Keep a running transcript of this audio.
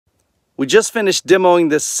We just finished demoing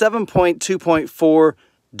this 7.2.4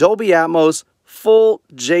 Dolby Atmos full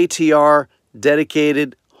JTR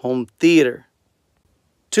dedicated home theater.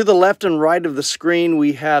 To the left and right of the screen,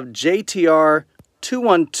 we have JTR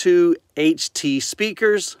 212 HT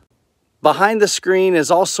speakers. Behind the screen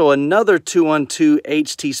is also another 212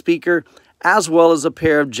 HT speaker, as well as a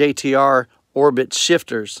pair of JTR orbit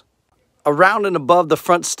shifters. Around and above the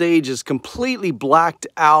front stage is completely blacked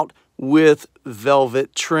out with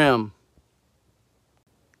velvet trim.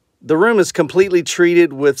 The room is completely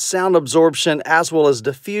treated with sound absorption as well as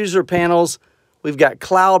diffuser panels. We've got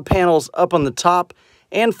cloud panels up on the top,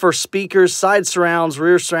 and for speakers, side surrounds,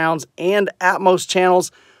 rear surrounds, and Atmos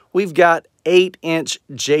channels, we've got 8-inch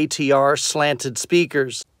JTR slanted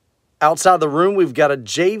speakers. Outside the room, we've got a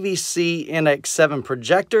JVC NX7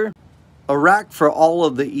 projector, a rack for all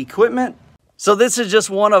of the equipment. So this is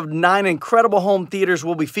just one of 9 incredible home theaters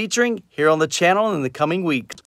we'll be featuring here on the channel in the coming weeks.